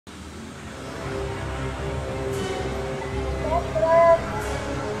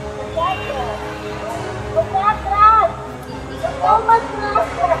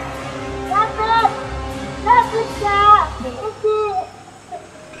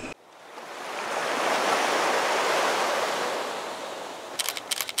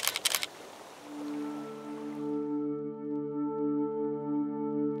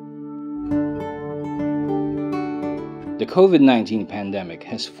The COVID-19 pandemic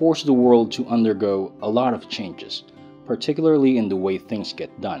has forced the world to undergo a lot of changes, particularly in the way things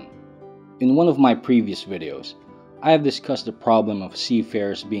get done. In one of my previous videos, I have discussed the problem of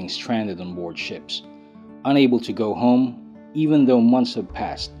seafarers being stranded on board ships, unable to go home even though months have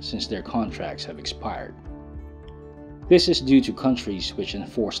passed since their contracts have expired. This is due to countries which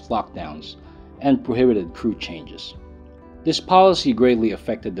enforced lockdowns and prohibited crew changes. This policy greatly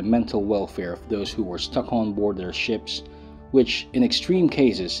affected the mental welfare of those who were stuck on board their ships, which in extreme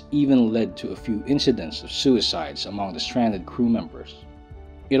cases even led to a few incidents of suicides among the stranded crew members.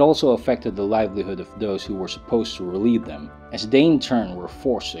 It also affected the livelihood of those who were supposed to relieve them, as they in turn were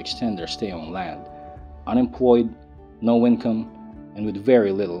forced to extend their stay on land, unemployed, no income, and with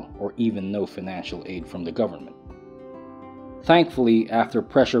very little or even no financial aid from the government. Thankfully, after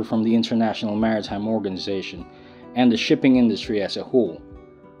pressure from the International Maritime Organization and the shipping industry as a whole,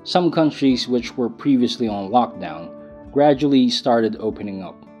 some countries which were previously on lockdown gradually started opening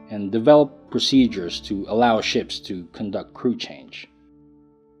up and developed procedures to allow ships to conduct crew change.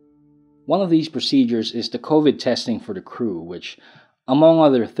 One of these procedures is the COVID testing for the crew, which, among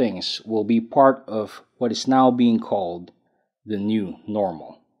other things, will be part of what is now being called the new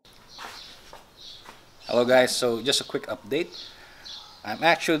normal. Hello guys, so just a quick update. I'm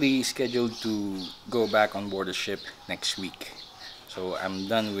actually scheduled to go back on board the ship next week. So I'm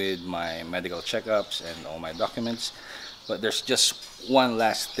done with my medical checkups and all my documents, but there's just one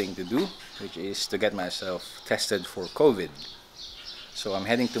last thing to do, which is to get myself tested for COVID. So I'm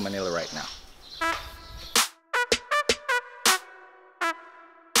heading to Manila right now.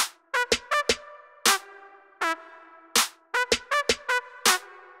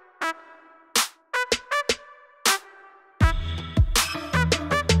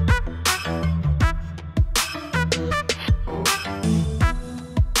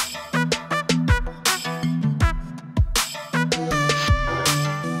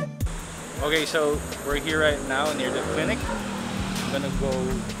 Okay, so we're here right now near the clinic. I'm gonna go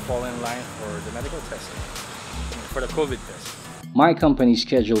fall in line for the medical testing, for the COVID test. My company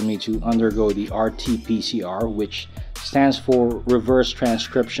scheduled me to undergo the rt-pcr, which stands for Reverse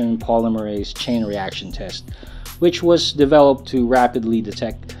Transcription Polymerase Chain Reaction Test, which was developed to rapidly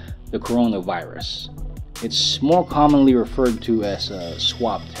detect the coronavirus. It's more commonly referred to as a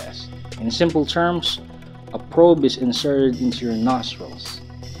swab test. In simple terms, a probe is inserted into your nostrils.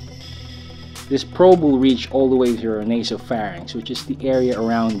 This probe will reach all the way to your nasopharynx, which is the area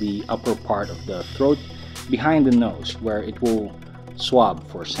around the upper part of the throat behind the nose, where it will swab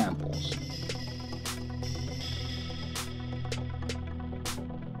for samples.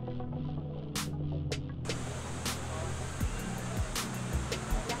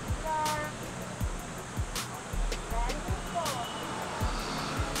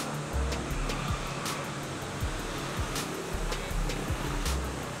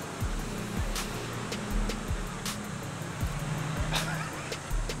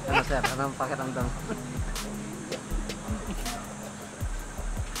 Ano sir? Anong pakiramdam?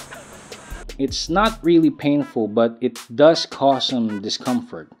 It's not really painful, but it does cause some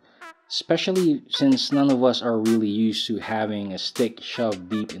discomfort, especially since none of us are really used to having a stick shoved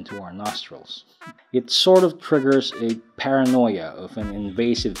deep into our nostrils. It sort of triggers a paranoia of an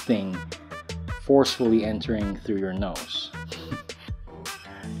invasive thing forcefully entering through your nose.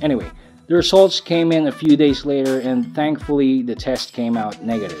 Anyway, the results came in a few days later, and thankfully the test came out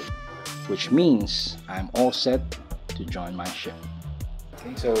negative, which means I'm all set to join my ship.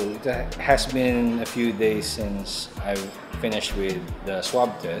 Okay, so it has been a few days since I've finished with the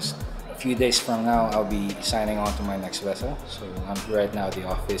swab test. A few days from now, I'll be signing on to my next vessel. So I'm right now at the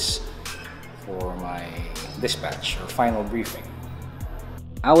office for my dispatch or final briefing.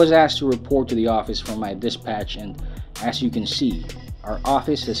 I was asked to report to the office for my dispatch, and as you can see, our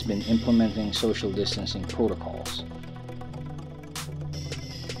office has been implementing social distancing protocols.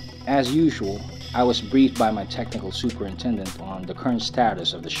 As usual, I was briefed by my technical superintendent on the current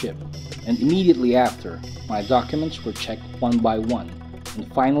status of the ship, and immediately after, my documents were checked one by one and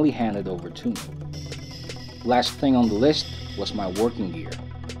finally handed over to me. Last thing on the list was my working gear.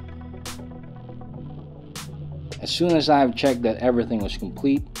 As soon as I've checked that everything was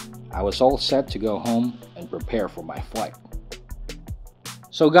complete, I was all set to go home and prepare for my flight.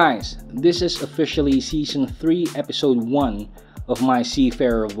 So guys, this is officially Season 3, Episode 1 of my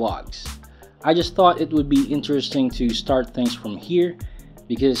seafarer vlogs. I just thought it would be interesting to start things from here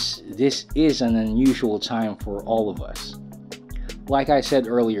because this is an unusual time for all of us. Like I said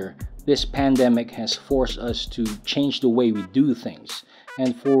earlier, this pandemic has forced us to change the way we do things,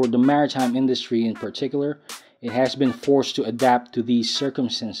 and for the maritime industry in particular, it has been forced to adapt to these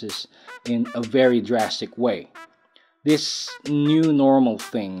circumstances in a very drastic way. This new normal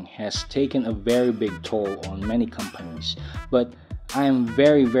thing has taken a very big toll on many companies, but I am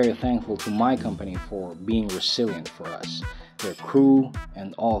very thankful to my company for being resilient for us, their crew,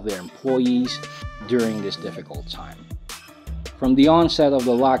 and all of their employees during this difficult time. From the onset of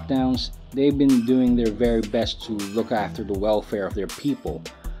the lockdowns, they've been doing their very best to look after the welfare of their people,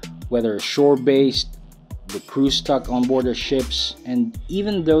 whether shore-based, the crew stuck on board their ships, and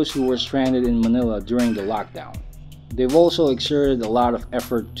even those who were stranded in Manila during the lockdown. They've also exerted a lot of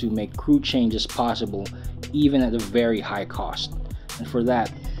effort to make crew changes possible, even at a very high cost. And for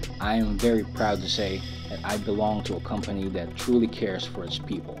that, I am very proud to say that I belong to a company that truly cares for its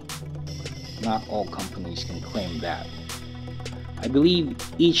people. Not all companies can claim that. I believe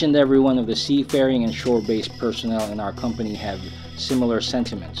each and every one of the seafaring and shore-based personnel in our company have similar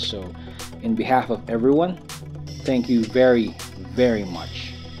sentiments. So, in behalf of everyone, thank you very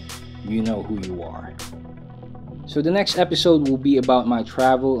much. You know who you are. So the next episode will be about my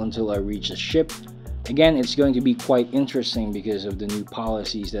travel until I reach a ship. Again, it's going to be quite interesting because of the new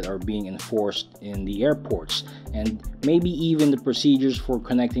policies that are being enforced in the airports and maybe even the procedures for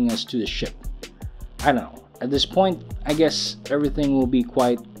connecting us to the ship. I don't know. At this point, I guess everything will be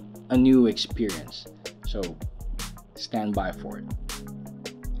quite a new experience. So stand by for it.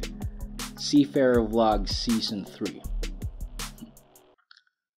 Seafarer Vlogs Season 3.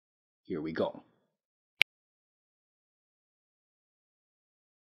 Here we go.